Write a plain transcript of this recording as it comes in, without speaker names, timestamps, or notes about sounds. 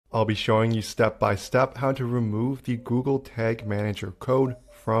I'll be showing you step by step how to remove the Google Tag Manager code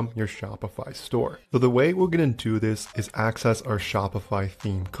from your Shopify store. So the way we're going to do this is access our Shopify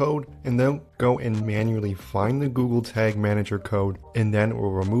theme code and then go and manually find the Google Tag Manager code, and then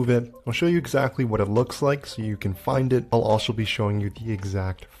we'll remove it. I'll show you exactly what it looks like so you can find it. I'll also be showing you the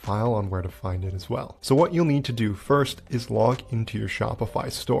exact file on where to find it as well. So what you'll need to do first is log into your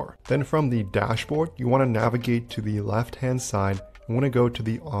Shopify store. Then from the dashboard, you want to navigate to the left-hand side. I want to go to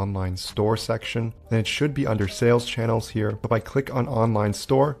the online store section, and it should be under sales channels here. If I click on online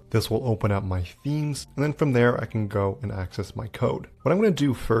store, this will open up my themes, and then from there I can go and access my code. What I'm going to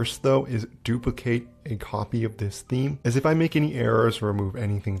do first though is duplicate a copy of this theme, as if I make any errors or remove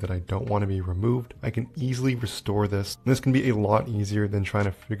anything that I don't want to be removed, I can easily restore this. And this can be a lot easier than trying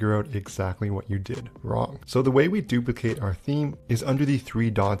to figure out exactly what you did wrong. So the way we duplicate our theme is under the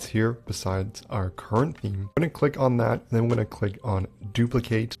three dots here besides our current theme. I'm going to click on that, and then I'm going to click on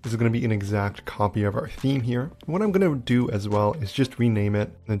duplicate. This is going to be an exact copy of our theme here. And what I'm going to do as well is just rename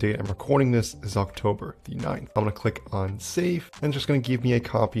it. The date I'm recording this is October the 9th. I'm going to click on save, and just going to give me a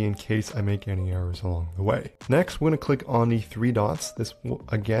copy in case I make any errors along the way. Next, we're going to click on the three dots. This will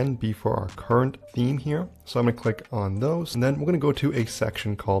again be for our current theme here. So I'm going to click on those, and then we're going to go to a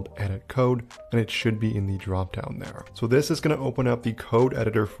section called edit code, and it should be in the drop down there. So this is going to open up the code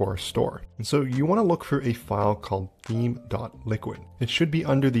editor for our store. And so you want to look for a file called theme.liquid. It should be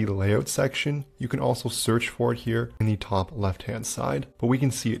under the layout section. You can also search for it here in the top left hand side, but we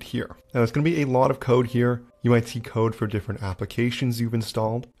can see it here. Now there's going to be a lot of code here. You might see code for different applications you've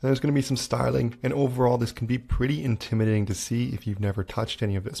installed. And there's going to be some styling, and overall this can be pretty intimidating to see if you've never touched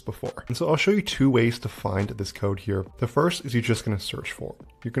any of this before. And so I'll show you two ways to find this code here. The first is you're just going to search for it.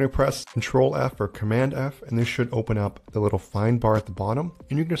 You're going to press Control F or Command F, and this should open up the little find bar at the bottom,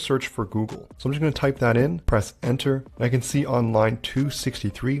 and you're going to search for Google. So I'm just going to type that in, press enter, and I can see on line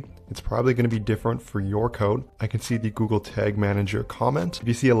 263, it's probably going to be different for your code. I can see the Google Tag Manager comment. If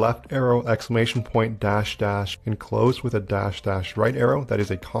you see a left arrow, exclamation point, dash, dash, enclosed with a dash, dash, right arrow, that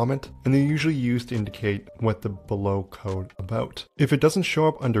is a comment. And they're usually used to indicate what the below code about. If it doesn't show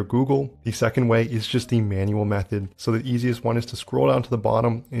up under Google, the second way is just the manual method. So the easiest one is to scroll down to the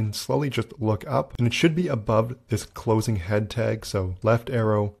bottom and slowly just look up. And it should be above this closing head tag. So left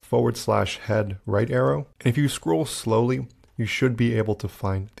arrow, / head, right arrow. And if you scroll slowly, you should be able to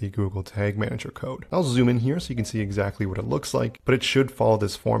find the Google Tag Manager code. I'll zoom in here so you can see exactly what it looks like, but it should follow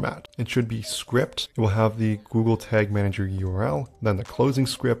this format. It should be script. It will have the Google Tag Manager URL, then the closing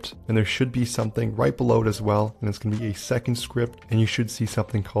script, and there should be something right below it as well, and it's going to be a second script, and you should see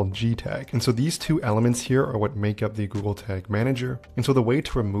something called GTag. And so these two elements here are what make up the Google Tag Manager. And so the way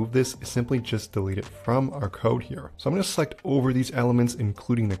to remove this is simply just delete it from our code here. So I'm going to select over these elements,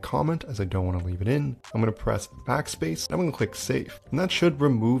 including the comment, as I don't want to leave it in. I'm going to press backspace, and I'm going to click save, and that should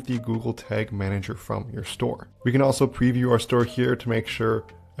remove the Google Tag Manager from your store. We can also preview our store here to make sure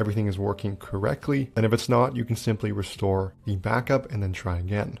everything is working correctly, and if it's not, you can simply restore the backup and then try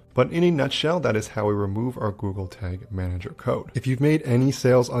again. But in a nutshell, that is how we remove our Google Tag Manager code. If you've made any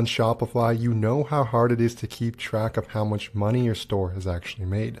sales on Shopify, you know how hard it is to keep track of how much money your store has actually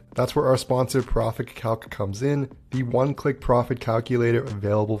made. That's where our sponsor Profit Calc comes in, the one-click profit calculator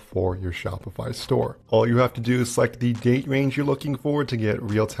available for your Shopify store. All you have to do is select the date range you're looking for to get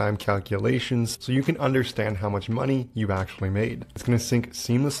real-time calculations so you can understand how much money you've actually made. It's going to sync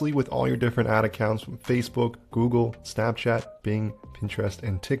seamlessly with all your different ad accounts from Facebook, Google, Snapchat, Bing, Pinterest,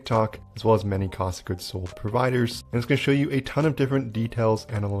 and TikTok, as well as many cost of goods sold providers. And it's going to show you a ton of different details,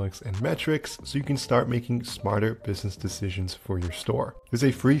 analytics, and metrics so you can start making smarter business decisions for your store. There's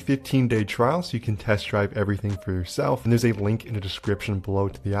a free 15-day trial so you can test drive everything for yourself, and there's a link in the description below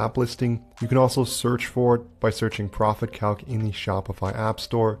to the app listing. You can also search for it by searching Profit Calc in the Shopify App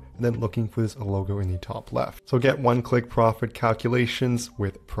Store and then looking for this logo in the top left. So get one-click profit calculations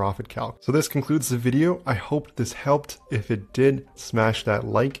with Profit Calc. So this concludes the video. I hope this helped. If it did, smash that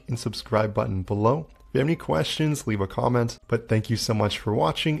like and subscribe button below. If you have any questions, leave a comment. But thank you so much for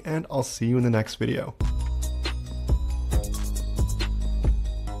watching, and I'll see you in the next video.